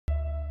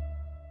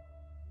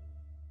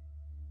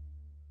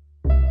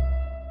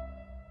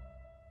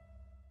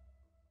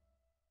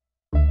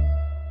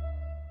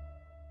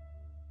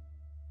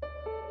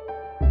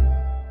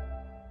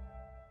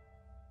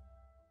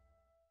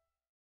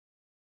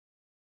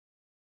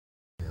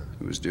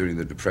It was during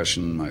the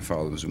Depression. My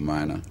father was a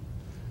miner,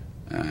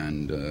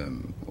 and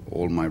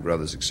all my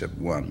brothers except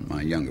one,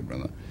 my younger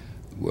brother,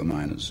 were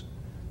miners.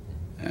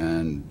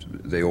 And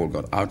they all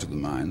got out of the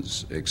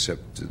mines,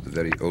 except the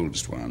very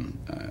oldest one,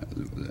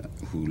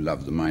 who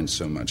loved the mines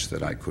so much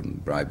that I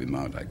couldn't bribe him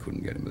out. I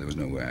couldn't get him. There was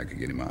no way I could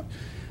get him out.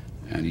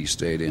 And he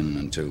stayed in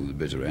until the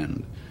bitter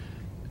end.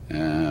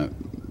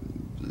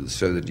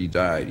 So that he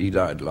died. He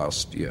died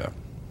last year.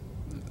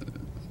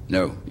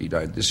 No, he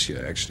died this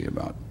year, actually,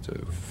 about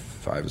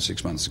 5 or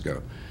 6 months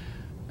ago.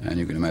 And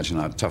you can imagine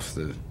how tough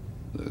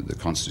the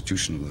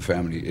constitution of the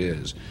family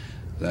is,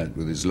 that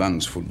with his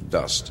lungs full of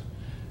dust,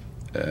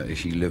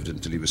 he lived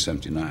until he was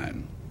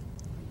 79.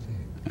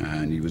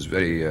 And he was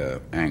very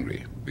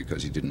angry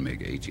because he didn't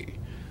make 80.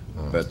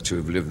 But to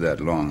have lived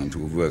that long and to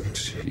have worked,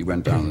 he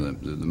went down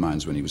the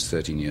mines when he was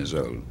 13 years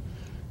old,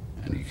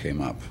 and he came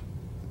up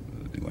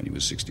when he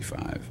was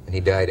 65. And he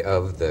died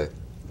of the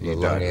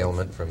lung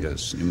ailment from...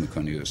 Yes,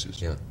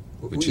 pneumoconiosis. Yeah.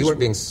 You weren't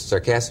being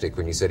sarcastic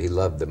when you said he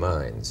loved the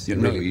mines. You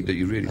really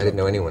I didn't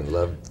know anyone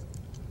loved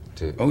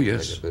to... Oh,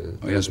 yes.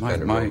 Oh, yes,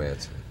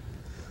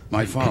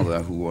 my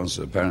father, who was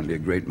apparently a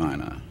great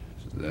miner,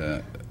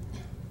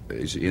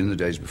 is in the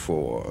days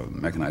before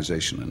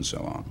mechanization and so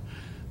on,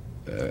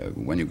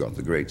 when you got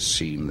the great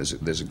seam,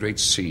 there's a great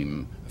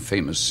seam, a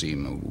famous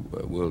seam,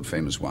 a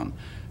world-famous one,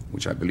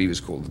 which I believe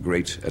is called the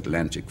Great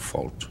Atlantic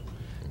Fault.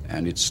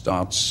 And it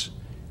starts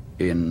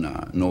in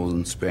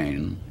northern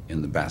Spain,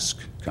 in the Basque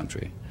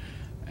country,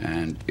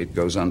 and it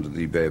goes under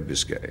the Bay of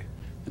Biscay,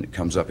 and it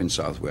comes up in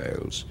South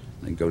Wales,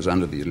 and it goes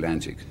under the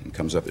Atlantic, and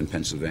comes up in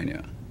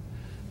Pennsylvania.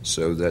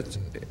 So that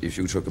if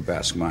you took a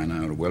Basque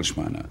miner or a Welsh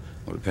miner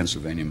or a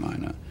Pennsylvania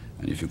miner,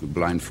 and if you could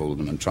blindfold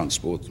them and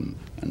transport them,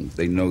 and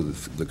they know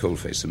the coal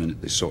face the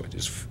minute they saw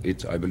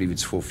it, I believe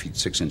it's 4 feet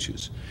 6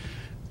 inches.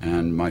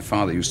 And my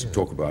father used to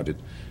talk about it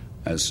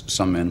as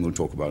some men will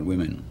talk about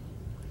women,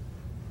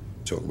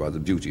 talk about the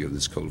beauty of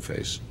this coal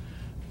face.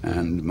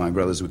 And my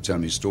brothers would tell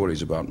me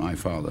stories about my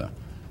father,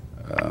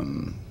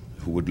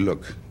 who would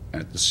look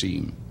at the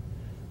seam.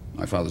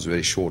 My father's a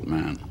very short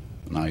man,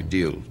 an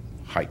ideal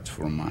height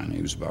for a miner.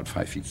 He was about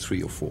 5 feet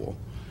 3 or 4,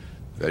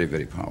 very,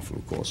 very powerful,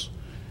 of course.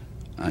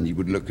 And he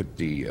would look at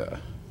the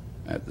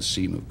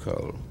seam of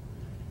coal,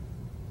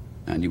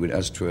 and he would,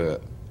 as to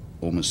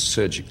almost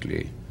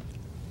surgically,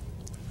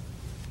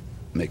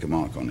 make a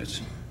mark on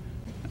it,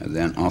 and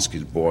then ask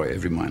his boy.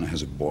 Every miner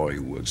has a boy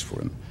who works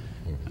for him,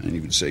 and he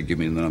would say, "Give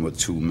me the number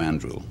 2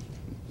 mandrel."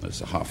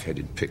 That's a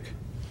half-headed pick.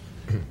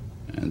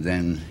 And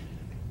then,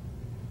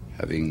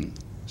 having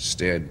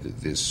stared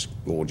at this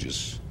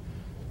gorgeous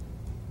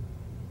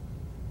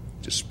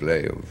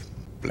display of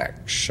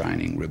black,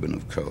 shining ribbon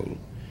of coal,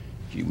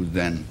 he would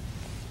then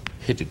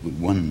hit it with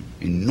one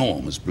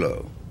enormous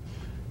blow.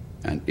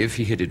 And if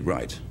he hit it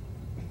right,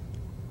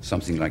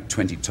 something like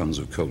 20 tons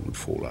of coal would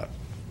fall out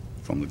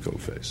from the coal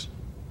face.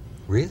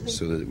 Really?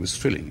 So that it was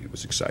thrilling, it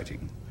was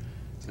exciting.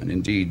 And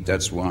indeed,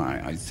 that's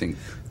why I think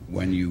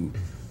when you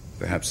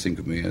perhaps think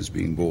of me as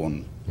being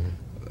born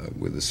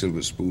with a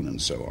silver spoon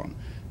and so on,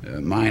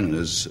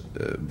 miners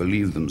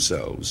believed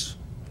themselves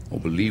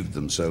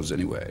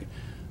anyway,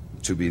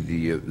 to be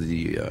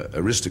the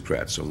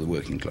aristocrats of the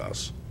working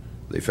class.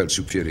 They felt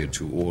superior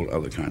to all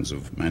other kinds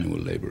of manual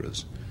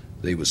laborers.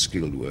 They were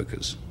skilled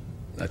workers.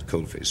 That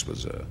coalface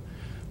was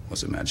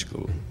a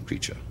magical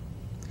creature.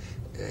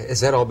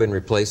 Has that all been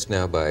replaced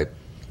now by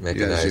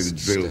mechanized?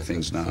 Yes, you drill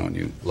things now and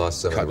you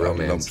lost some cut of the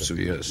romance. Out lumps of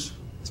years.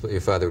 That's what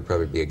your father would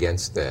probably be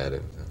against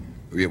that.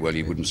 Yeah, well,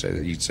 he wouldn't say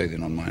that. He'd say they're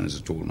not miners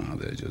at all now.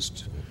 They're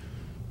just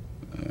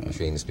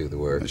machines do the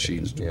work.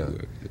 Machines do the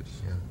work.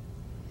 Yes.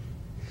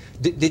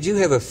 Yeah. Did you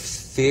have a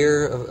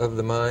fear of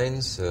the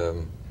mines?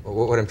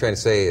 What I'm trying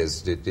to say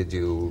is, did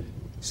you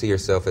see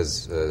yourself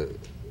as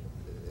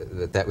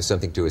that was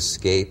something to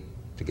escape,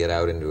 to get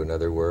out into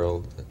another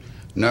world?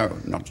 No,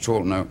 not at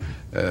all, no.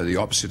 The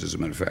opposite, as a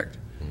matter of fact.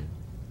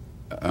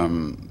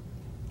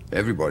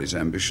 Everybody's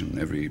ambition,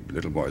 every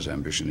little boy's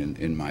ambition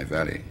in my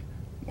valley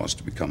was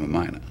to become a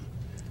miner,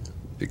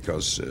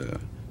 because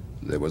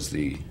there was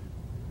the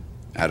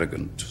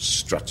arrogant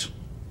strut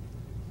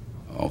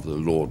of the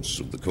lords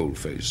of the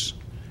coalface.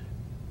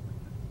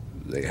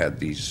 They had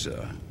these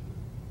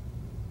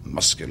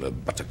muscular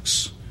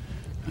buttocks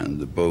and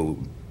the bow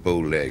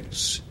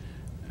legs,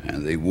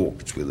 and they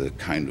walked with a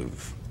kind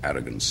of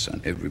arrogance,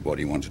 and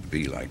everybody wanted to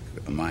be like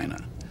a miner.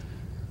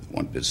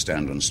 Wanted to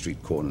stand on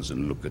street corners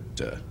and look at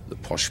the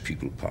posh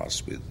people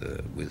pass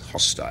with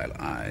hostile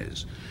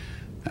eyes,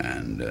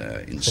 and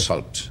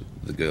insult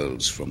the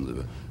girls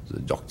from the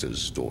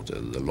doctor's daughter,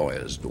 the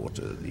lawyer's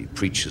daughter, the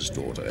preacher's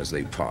daughter as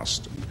they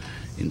passed, and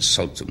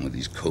insult them with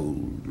these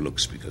cold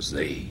looks because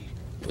they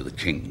were the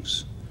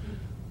kings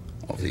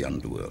of the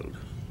underworld.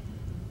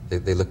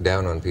 They look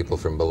down on people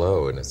from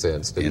below, in a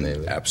sense, didn't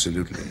they?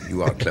 Absolutely.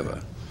 You are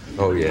clever.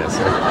 Oh, yes.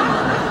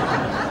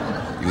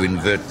 You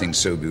invert things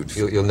so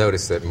beautifully. You'll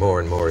notice that more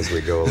and more as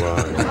we go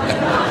along.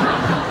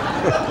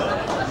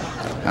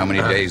 How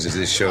many days is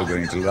this show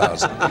going to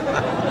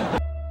last?